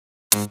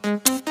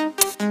Alright,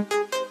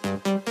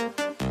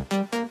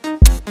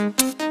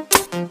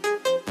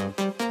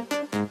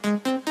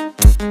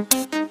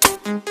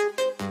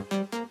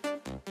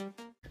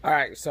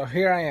 so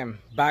here I am,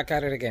 back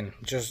at it again,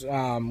 just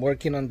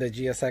working on the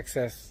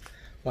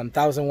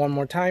GSX-S1000 one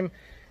more time.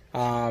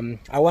 I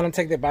want to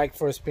take the bike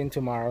for a spin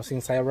tomorrow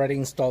since I already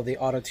installed the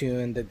auto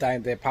tune,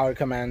 the power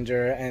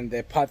commander, and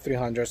the pod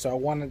 300. So I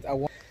want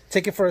to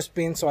take it for a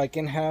spin so I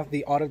can have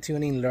the auto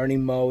tuning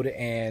learning mode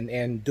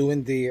and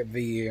doing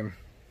the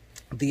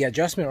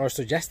adjustment or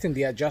suggesting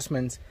the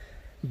adjustments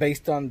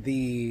based on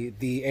the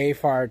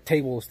AFR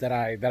tables that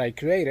I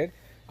created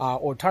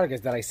or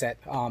targets that I set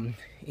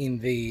in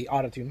the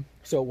auto tune.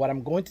 So what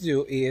I'm going to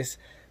do is,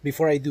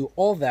 before I do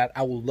all that,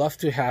 I would love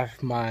to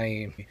have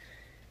my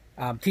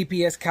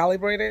TPS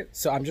calibrated.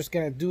 So I'm just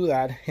gonna do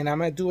that, and I'm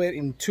gonna do it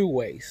in two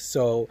ways.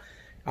 So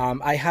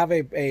I have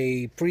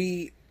a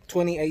pre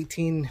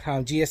 2018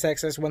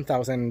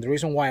 GSX-S1000. The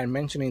reason why I'm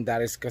mentioning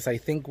that is because I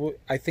think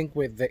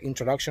with the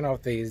introduction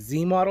of the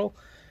Z model,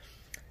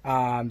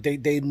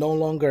 they no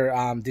longer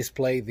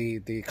display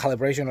the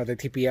calibration of the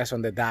TPS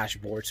on the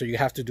dashboard. So you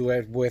have to do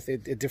it with a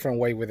different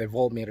way with a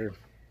voltmeter.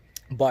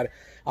 But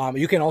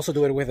you can also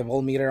do it with a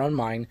voltmeter on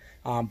mine,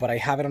 but I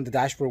have it on the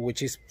dashboard,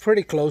 which is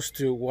pretty close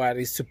to what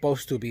it's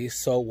supposed to be.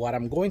 So what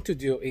I'm going to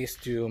do is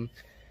to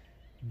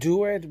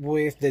do it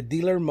with the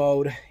dealer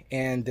mode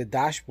and the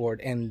dashboard,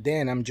 and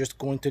then I'm just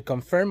going to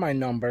confirm my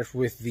numbers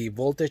with the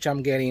voltage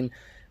I'm getting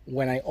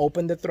when I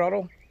open the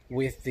throttle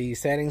with the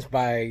settings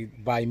by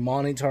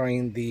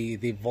monitoring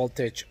the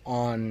voltage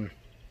on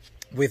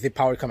with the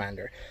power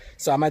commander.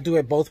 So I'm gonna do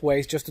it both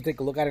ways just to take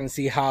a look at it and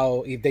see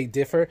how, if they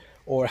differ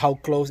or how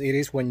close it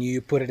is when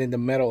you put it in the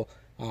middle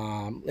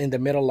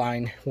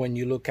line when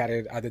you look at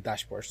it at the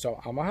dashboard. So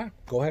I'm gonna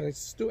go ahead and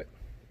let's do it.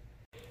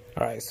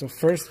 All right, so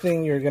first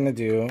thing you're gonna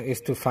do is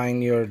to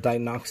find your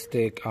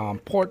diagnostic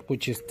port,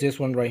 which is this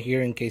one right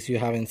here. In case you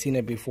haven't seen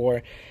it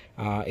before,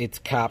 it's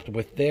capped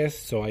with this,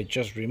 so I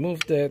just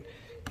removed it,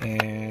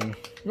 and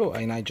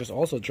I just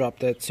also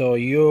dropped it. So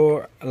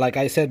you're, like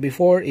I said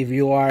before, if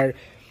you are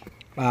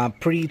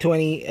pre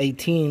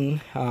 2018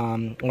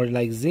 or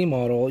like Z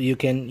model, you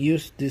can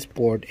use this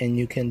port and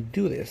you can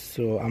do this.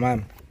 So I'm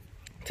gonna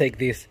take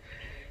this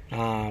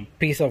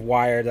piece of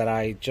wire that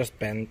I just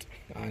bent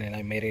and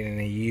I made it in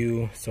a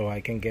U so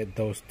I can get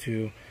those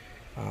two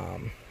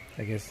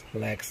I guess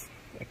legs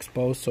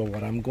exposed. So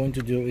what I'm going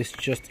to do is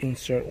just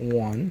insert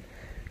one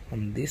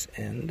on this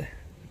end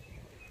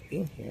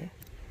in here.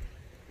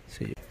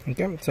 See,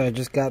 okay, so I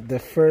just got the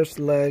first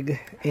leg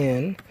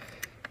in.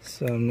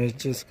 So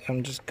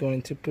I'm just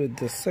going to put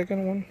the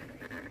second one.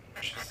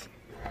 Just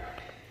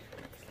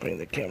bring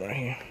the camera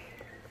here.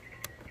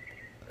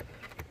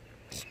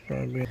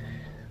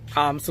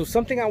 So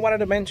something I wanted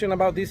to mention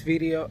about this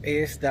video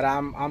is that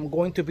I'm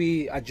going to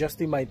be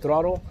adjusting my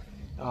throttle,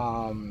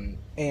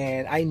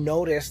 and I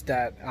noticed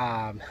that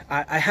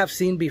I have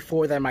seen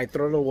before that my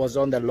throttle was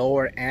on the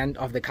lower end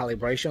of the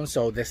calibration.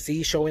 So the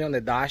C showing on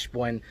the dash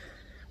when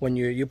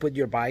you put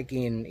your bike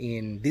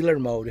in dealer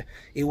mode,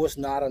 it was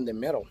not on the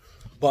middle.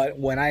 But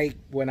when I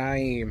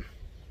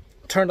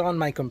turned on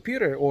my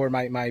computer or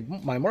my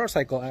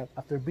motorcycle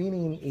after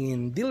being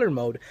in dealer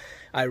mode,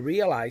 I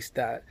realized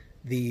that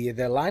the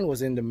line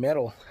was in the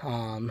middle.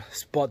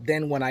 But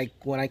then when I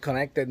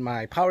connected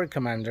my power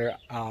commander,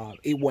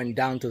 it went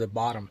down to the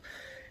bottom.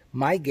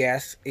 My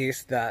guess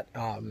is that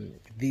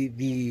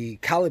the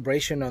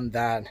calibration on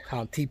that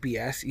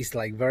TPS is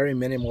like very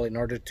minimal in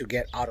order to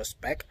get out of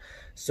spec.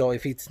 So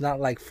if it's not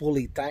like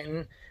fully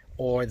tightened,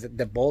 or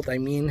the bolt, I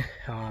mean,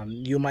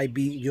 you might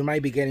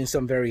be getting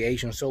some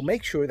variation. So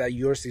make sure that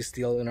yours is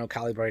still, you know,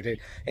 calibrated.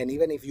 And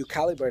even if you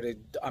calibrate it,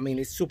 I mean,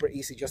 it's super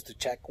easy just to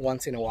check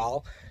once in a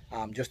while,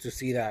 just to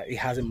see that it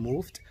hasn't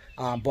moved.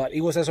 But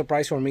it was a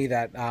surprise for me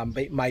that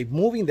by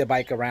moving the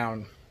bike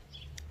around,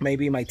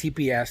 maybe my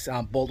TPS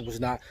bolt was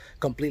not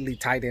completely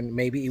tightened.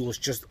 Maybe it was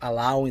just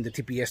allowing the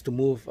TPS to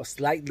move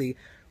slightly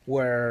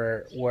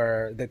where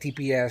the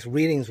TPS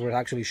readings were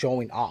actually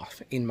showing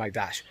off in my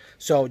dash.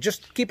 So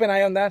just keep an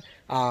eye on that.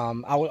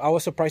 I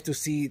was surprised to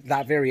see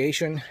that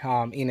variation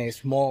in a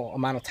small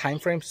amount of time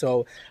frame.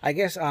 So I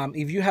guess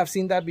if you have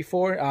seen that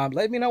before,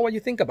 let me know what you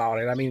think about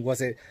it. I mean,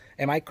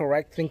 am I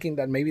correct thinking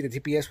that maybe the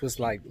TPS was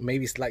like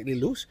maybe slightly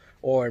loose,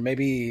 or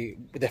maybe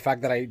the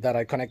fact that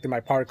I connected my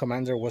power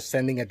commander was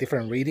sending a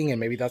different reading, and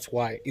maybe that's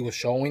why it was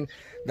showing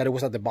that it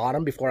was at the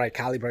bottom before I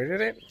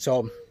calibrated it?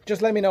 So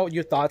just let me know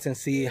your thoughts and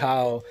see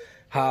how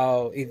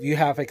if you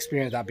have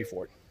experienced that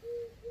before.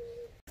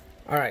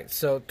 All right,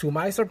 so to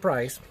my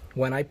surprise,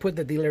 when I put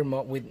the dealer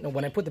mode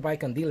when I put the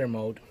bike on dealer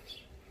mode,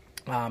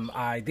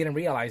 I didn't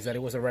realize that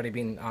it was already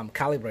been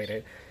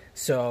calibrated.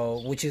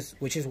 So which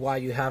is why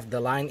you have the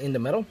line in the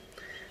middle.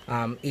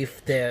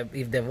 If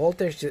the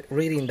voltage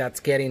reading that's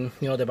getting,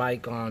 you know, the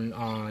bike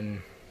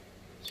on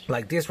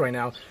like this right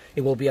now,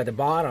 it will be at the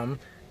bottom.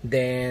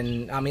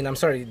 Then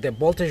the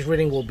voltage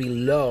reading will be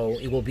low.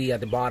 It will be at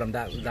the bottom,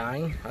 that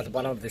line at the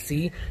bottom of the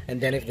C. And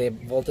then if the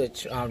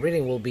voltage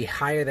reading will be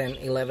higher than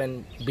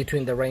 11,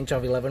 between the range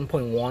of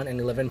 11.1 and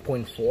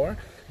 11.4,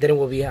 then it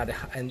will be at,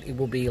 and it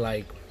will be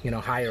like, you know,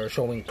 higher,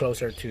 showing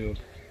closer to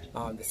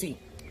the C.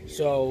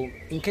 So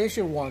in case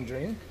you're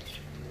wondering,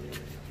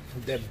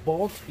 the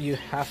bolt you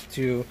have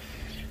to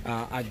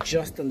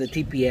adjust on the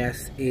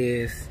TPS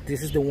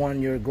this is the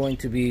one you're going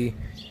to be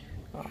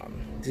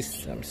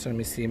so let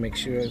me see, make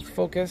sure it's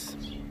focused.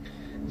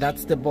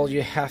 That's the bolt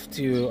you have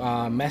to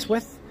mess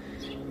with,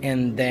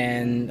 and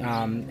then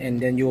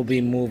you'll be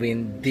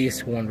moving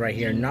this one right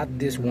here, not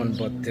this one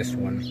but this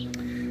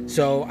one.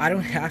 So I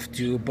don't have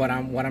to, but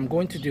what I'm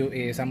going to do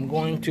is I'm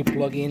going to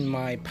plug in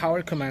my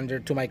power commander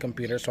to my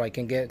computer so I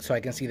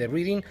can see the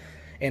reading,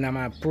 and I'm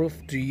gonna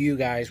prove to you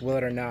guys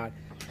whether or not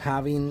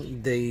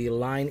having the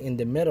line in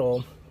the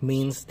middle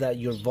means that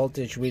your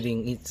voltage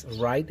reading is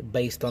right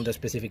based on the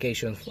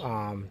specifications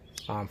from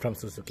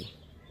Suzuki.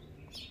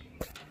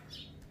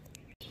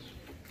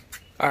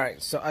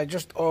 Alright, so I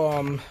just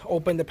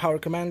opened the power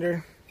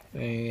commander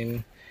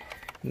in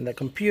the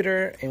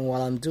computer, and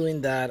while I'm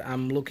doing that,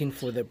 I'm looking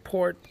for the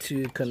port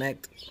to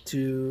connect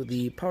to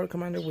the power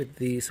commander with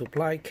the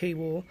supply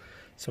cable.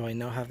 So I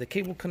now have the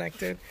cable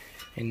connected,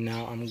 and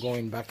now I'm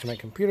going back to my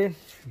computer.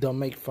 Don't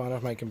make fun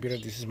of my computer.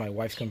 This is my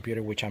wife's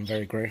computer, which I'm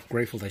very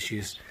grateful that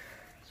she's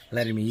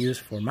letting me use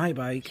for my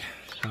bike.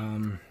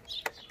 I'm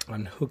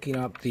hooking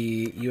up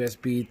the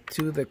USB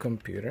to the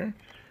computer.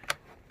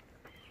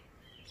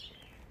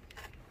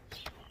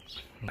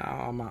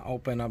 Now I'm gonna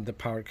open up the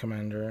power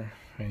commander,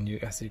 and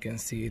as you can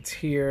see, it's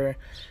here,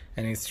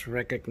 and it's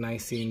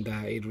recognizing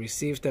that it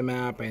receives the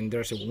map, and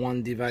there's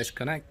one device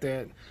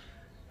connected.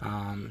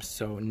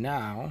 So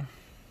now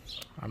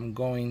I'm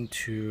going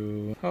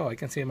to, oh, I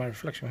can see my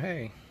reflection.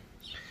 Hey,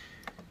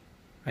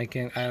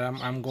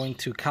 I'm going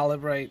to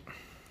calibrate,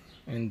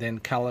 and then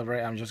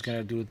calibrate. I'm just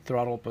gonna do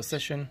throttle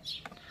position,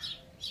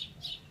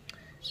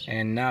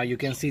 and now you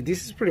can see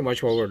this is pretty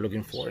much what we're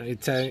looking for.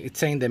 It's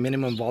saying the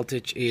minimum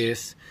voltage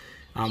is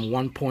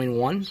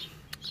 1.1,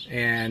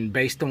 and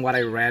based on what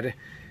I read,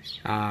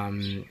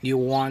 you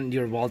want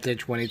your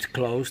voltage when it's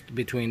closed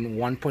between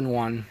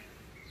 1.1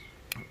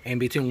 and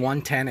between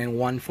 110 and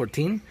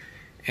 114,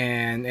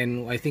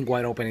 and I think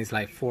wide open is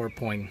like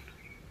 4.4,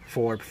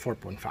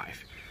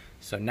 4.5.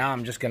 So now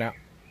I'm just gonna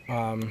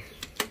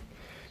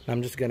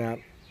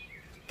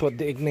put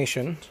the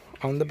ignition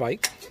on the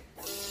bike.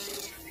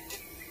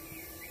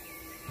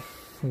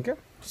 Okay,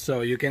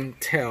 so you can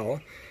tell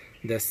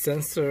the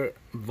sensor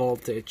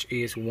voltage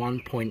is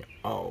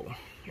 1.0,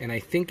 and I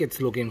think it's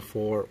looking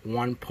for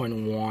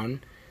 1.1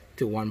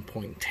 to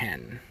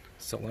 1.10.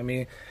 So let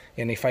me,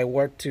 and if I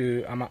were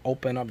to, I'm gonna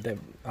open up the,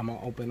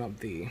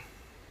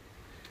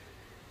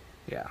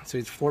 yeah, so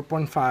it's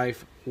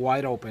 4.5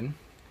 wide open,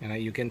 and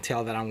you can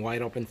tell that I'm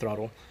wide open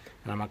throttle,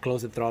 and I'm gonna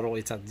close the throttle.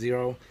 It's at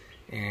 0,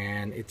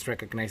 and it's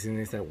recognizing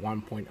this at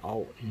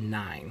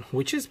 1.09,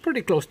 which is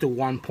pretty close to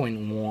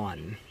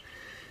 1.1.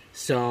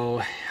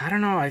 So I don't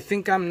know, I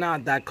think I'm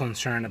not that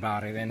concerned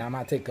about it, and I'm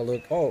gonna take a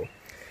look. Oh,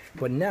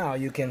 but now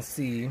you can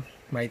see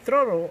my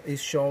throttle is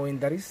showing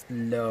that it's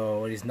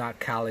low, it is not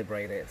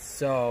calibrated.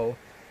 So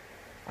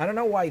I don't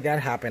know why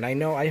that happened. I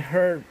know I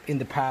heard in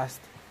the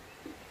past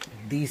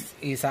this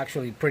is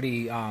actually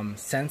pretty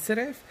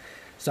sensitive.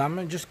 So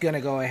I'm just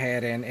gonna go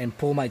ahead and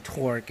pull my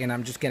torque, and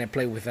I'm just gonna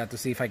play with that to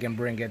see if I can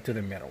bring it to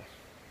the middle.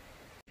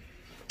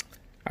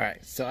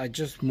 Alright, so I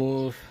just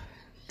moved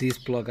this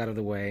plug out of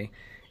the way,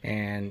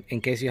 and in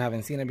case you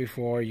haven't seen it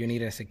before, you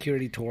need a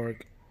security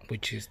torque,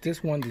 which is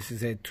this one. This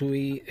is a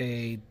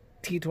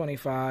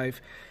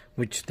T25,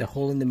 which the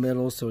hole in the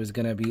middle, so it's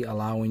gonna be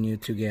allowing you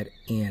to get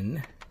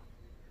in.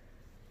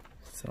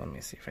 So let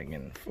me see if I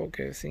can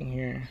focus in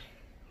here.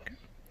 Okay.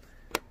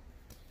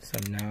 So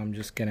now I'm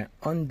just gonna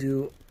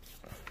undo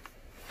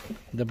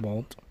the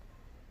bolt.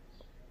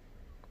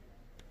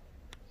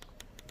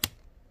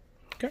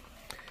 Okay,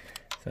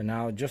 so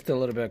now just a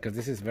little bit, because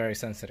this is very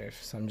sensitive,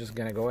 so I'm just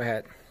gonna go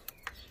ahead,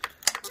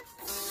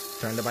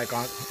 turn the bike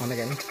on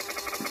again.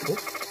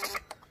 Oops.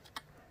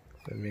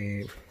 Let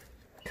me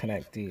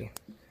connect the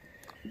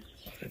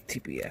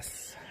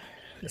TPS,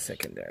 the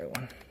secondary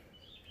one.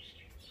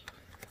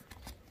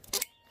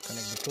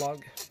 Connect the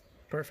plug.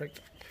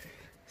 Perfect.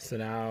 So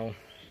now,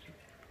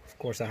 of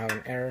course, I have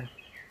an error.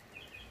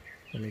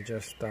 Let me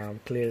just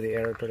clear the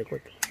error pretty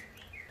quick.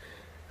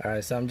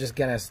 Alright, so I'm just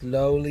gonna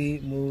slowly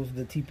move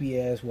the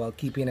TPS while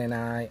keeping an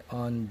eye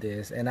on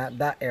this, and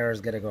that error is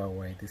gonna go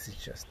away. This is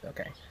just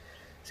okay.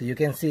 So you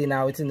can see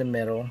now it's in the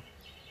middle.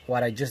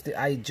 What I just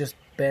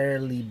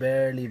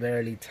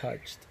barely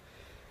touched,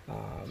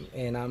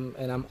 and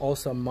I'm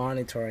also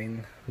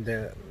monitoring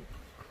the,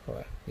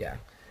 well, yeah,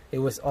 it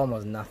was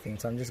almost nothing.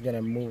 So I'm just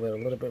gonna move it a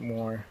little bit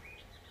more.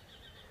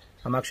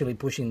 I'm actually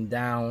pushing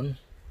down.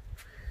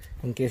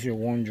 In case you're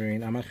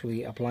wondering, I'm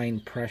actually applying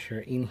pressure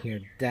in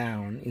here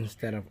down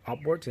instead of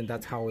upwards, and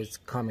that's how it's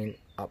coming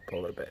up a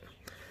little bit.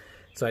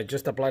 So I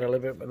just applied a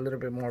little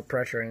bit more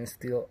pressure, and it's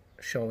still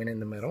showing in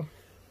the middle.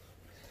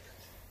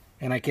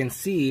 And I can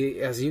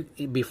see,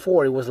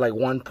 before it was like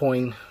 1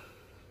 point,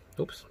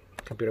 oops,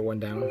 computer went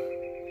down.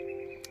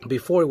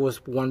 Before it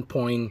was 1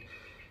 point,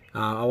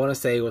 I want to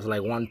say it was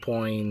like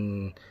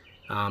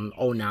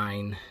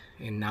 1.09,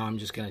 and now I'm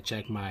just gonna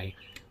check my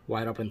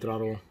wide open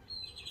throttle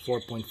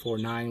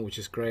 4.49, which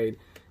is great,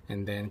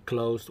 and then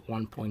closed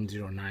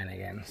 1.09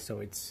 again. So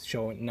it's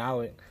showing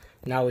now. It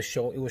was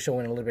showing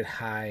a little bit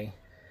high.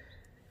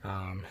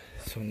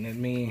 So let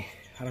me,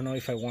 I don't know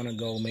if I want to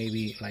go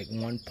maybe like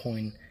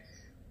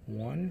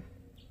 1.1.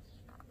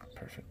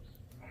 Perfect.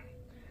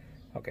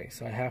 Okay,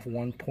 so I have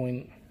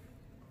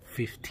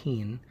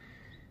 1.15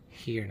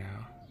 here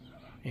now,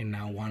 and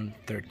now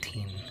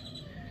 113.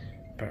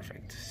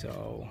 Perfect.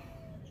 So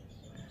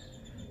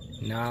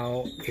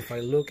now if I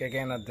look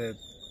again at the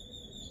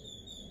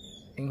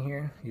in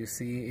here, you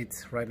see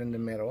it's right in the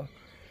middle,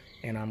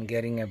 and I'm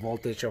getting a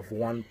voltage of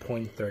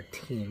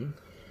 1.13,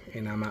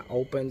 and I'm gonna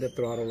open the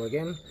throttle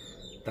again.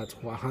 That's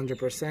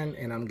 100%,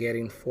 and I'm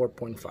getting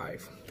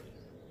 4.5.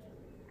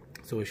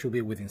 So it should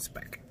be within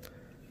spec.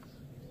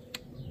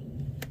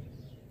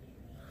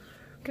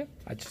 Okay,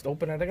 I just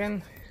open it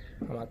again.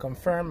 I'm gonna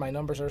confirm my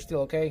numbers are still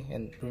okay,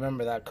 and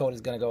remember that code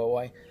is gonna go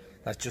away.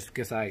 That's just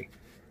because I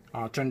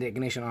turned the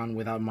ignition on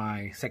without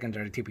my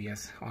secondary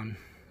TPS on.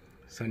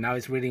 So now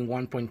it's reading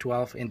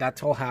 1.12, and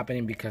that's all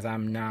happening because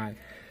I'm not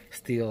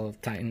still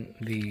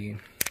tightening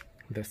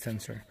the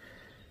sensor.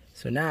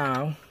 So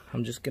now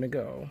I'm just gonna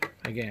go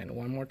again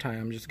one more time.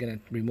 I'm just gonna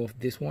remove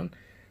this one.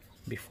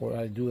 Before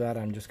I do that,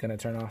 I'm just gonna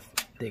turn off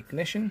the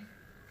ignition.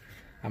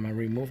 I'm gonna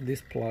remove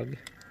this plug,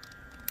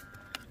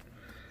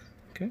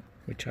 okay,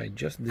 which I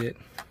just did,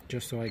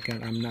 just so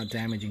I'm not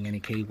damaging any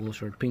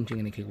cables or pinching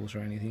any cables or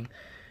anything.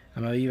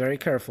 I'm gonna be very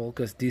careful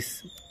because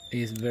this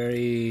is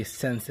very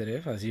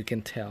sensitive, as you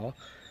can tell.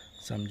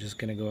 So I'm just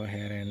gonna go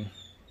ahead and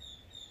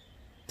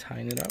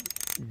tighten it up.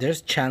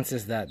 There's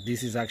chances that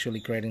this is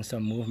actually creating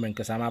some movement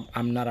because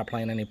I'm not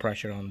applying any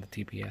pressure on the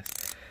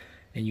TPS,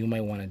 and you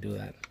might want to do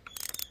that.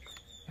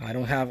 I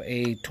don't have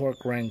a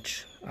torque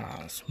wrench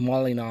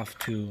small enough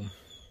to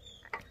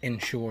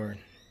ensure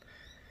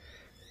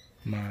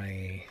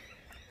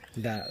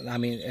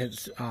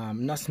it's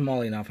not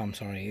small enough, I'm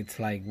sorry. It's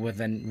like with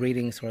the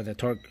readings or the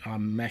torque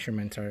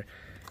measurements are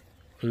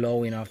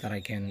low enough that I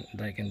can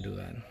do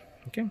that.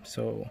 Okay,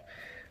 so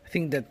I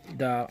think that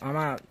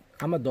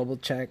I'm a double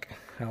check.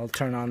 I'll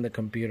turn on the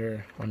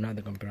computer, or not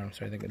the computer, I'm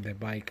sorry, the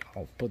bike.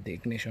 I'll put the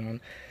ignition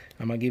on.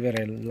 I'm gonna give it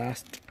a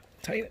last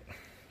tighten.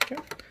 Okay,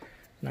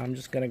 now I'm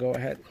just gonna go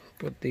ahead,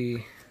 put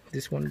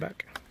this one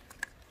back.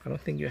 I don't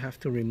think you have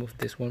to remove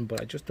this one, but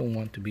I just don't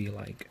want to be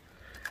like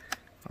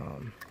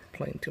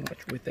playing too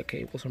much with the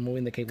cables or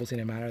moving the cables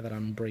in a manner that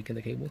I'm breaking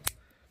the cable.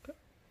 Okay,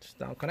 it's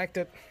now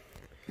connected.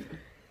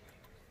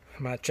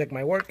 I'm gonna check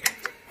my work.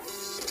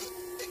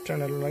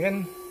 Turn it on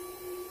again.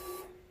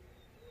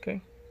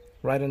 Okay,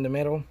 right in the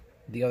middle.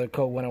 The other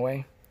code went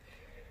away.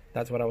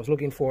 That's what I was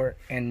looking for,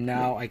 and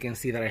now I can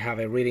see that I have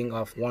a reading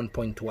of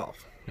 1.12.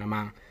 I'm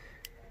at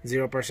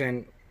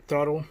 0%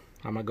 throttle.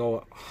 I'm gonna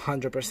go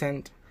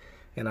 100%,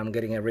 and I'm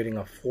getting a reading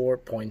of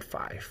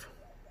 4.5.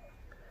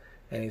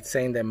 And it's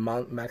saying the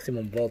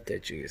maximum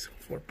voltage is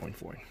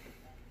 4.4.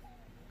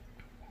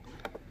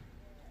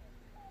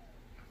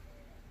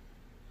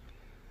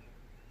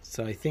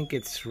 So I think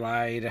it's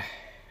right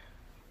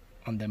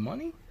on the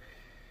money.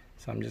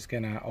 So I'm just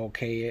gonna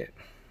okay it.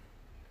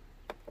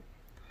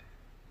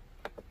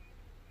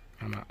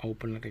 I'm gonna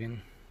open it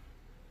again.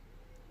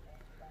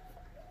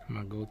 I'm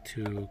gonna go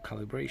to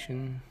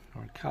calibration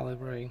or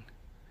calibrate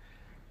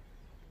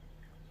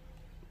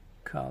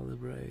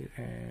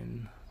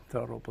and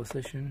throttle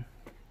position,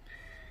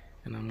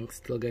 and I'm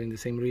still getting the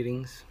same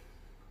readings,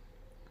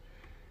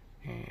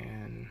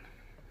 and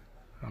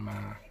I'm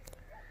at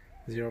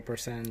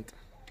 0%,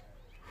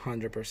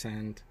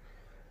 100%,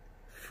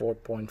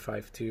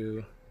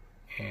 4.52,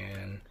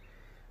 and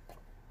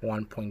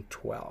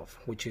 1.12,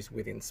 which is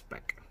within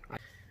spec.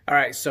 All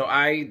right, so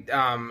I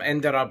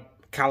ended up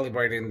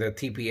calibrating the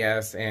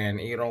TPS, and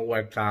it all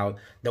worked out.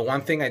 The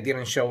one thing I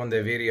didn't show in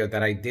the video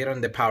that I did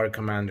on the power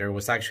commander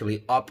was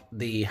actually up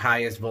the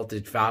highest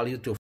voltage value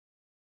to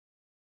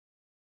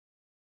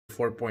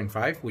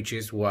 4.5, which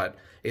is what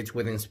it's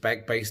within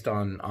spec based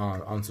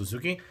on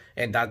Suzuki,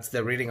 and that's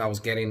the reading I was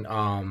getting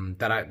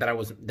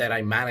that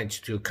I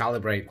managed to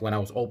calibrate when I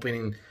was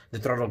opening the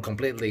throttle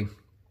completely.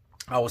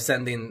 I was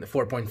sending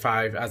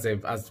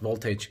 4.5 as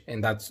voltage,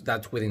 and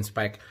that's within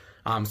spec.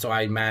 So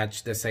I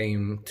matched the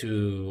same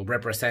to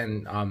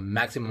represent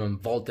maximum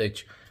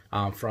voltage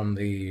from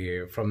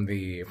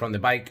the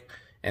bike,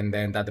 and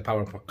then that the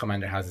power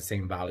commander has the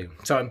same value.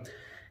 So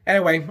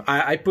anyway,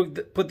 I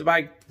put the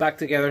bike back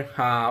together,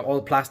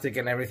 all plastic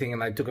and everything,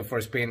 and I took it for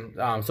a spin.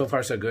 So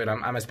far so good.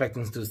 I'm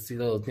expecting to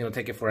still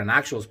take it for an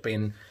actual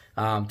spin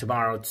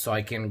tomorrow, so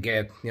I can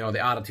get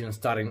the auto tune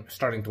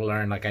starting to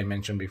learn, like I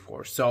mentioned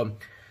before. So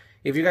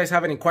if you guys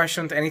have any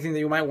questions, anything that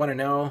you might want to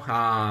know,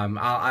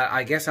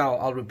 I guess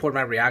I'll report my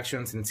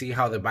reactions and see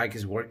how the bike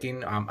is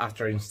working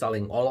after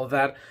installing all of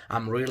that.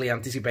 I'm really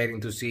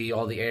anticipating to see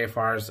all the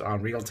AFRs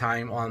real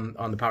time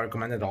on the power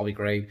commander. That'll be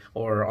great,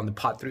 or on the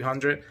Pod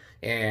 300,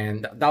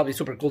 and that'll be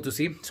super cool to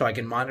see, so I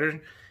can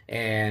monitor.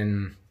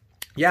 And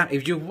yeah,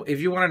 if you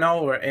want to know,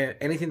 or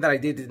anything that I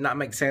did not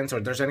make sense, or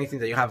there's anything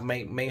that you have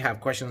may have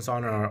questions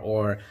on,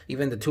 or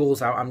even the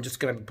tools, I'm just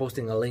gonna be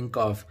posting a link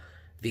of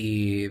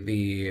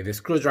the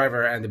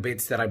screwdriver and the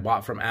bits that I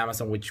bought from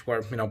Amazon, which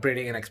were, you know,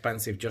 pretty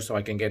inexpensive, just so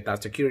I can get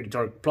that security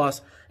torque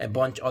plus a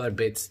bunch other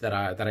bits that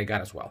I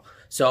got as well.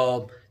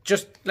 So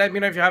just let me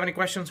know if you have any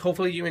questions.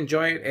 Hopefully you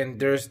enjoy it, and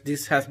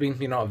this has been,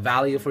 you know,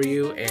 value for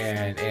you,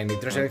 and if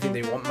there's anything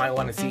that you might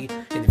want to see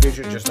in the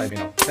future, just let me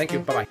know. Thank you.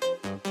 Bye bye.